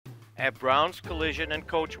At Brown's Collision and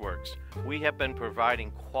Coachworks, we have been providing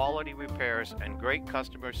quality repairs and great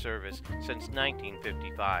customer service since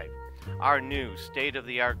 1955. Our new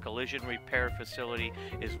state-of-the-art collision repair facility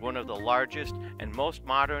is one of the largest and most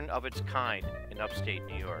modern of its kind in upstate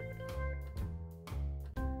New York.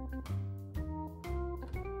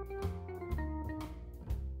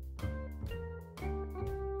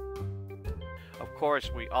 Of course,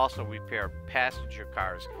 we also repair passenger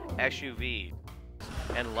cars, SUVs,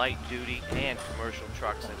 and light-duty and commercial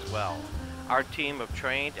trucks as well. Our team of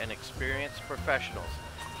trained and experienced professionals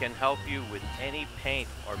can help you with any paint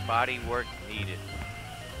or body work needed.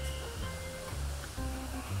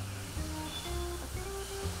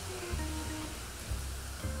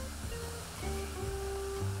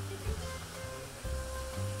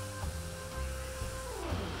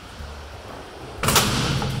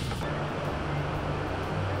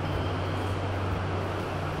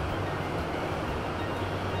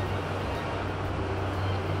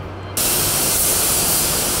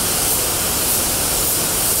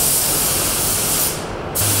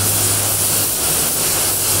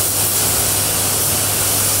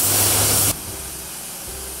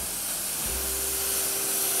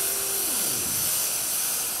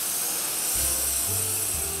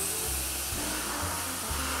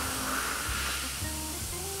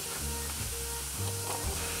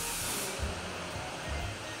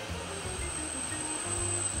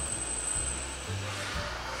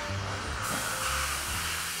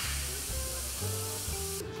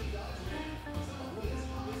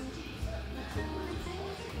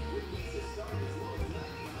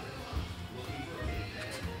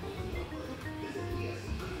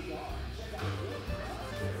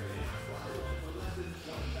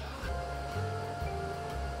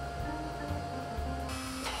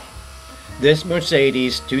 This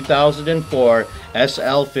Mercedes 2004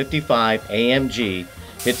 SL55 AMG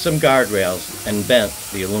hit some guardrails and bent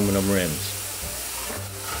the aluminum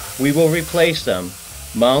rims. We will replace them,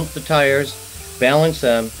 mount the tires, balance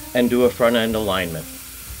them, and do a front end alignment.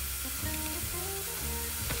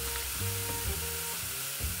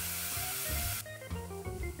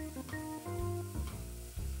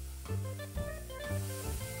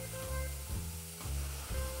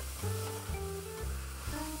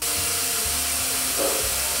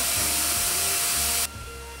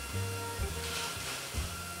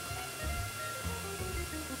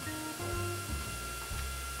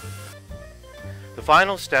 The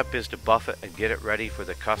final step is to buff it and get it ready for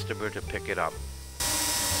the customer to pick it up.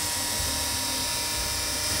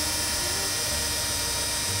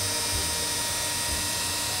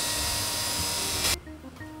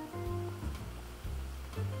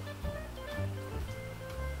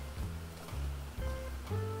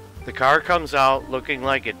 The car comes out looking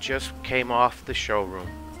like it just came off the showroom.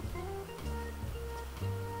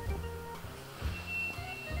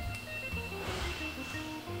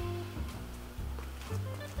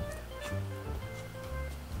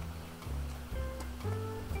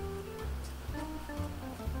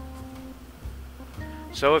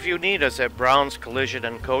 So if you need us at Brown's Collision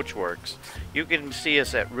and Coachworks, you can see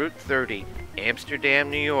us at Route 30,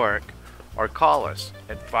 Amsterdam, New York, or call us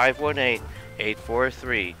at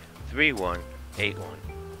 518-843-3181.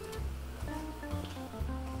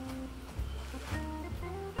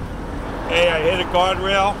 Hey, I hit a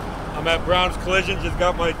guardrail. I'm at Brown's Collision, just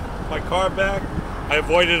got my car back. I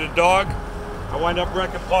avoided a dog. I wound up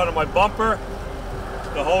wrecking part of my bumper,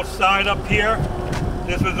 the whole side up here.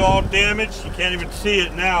 This was all damaged. You can't even see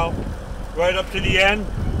it now. Right up to the end,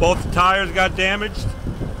 both tires got damaged.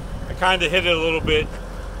 I kind of hit it a little bit,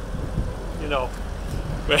 you know.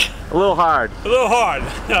 A little hard. A little hard.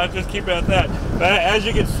 I'll just keep it at that. But as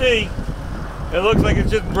you can see, it looks like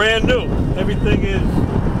it's just brand new. Everything is,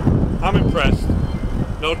 I'm impressed,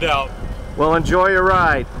 no doubt. Well, enjoy your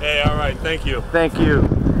ride. Hey, all right, thank you. Thank you.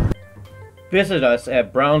 Visit us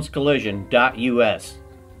at brownscollision.us.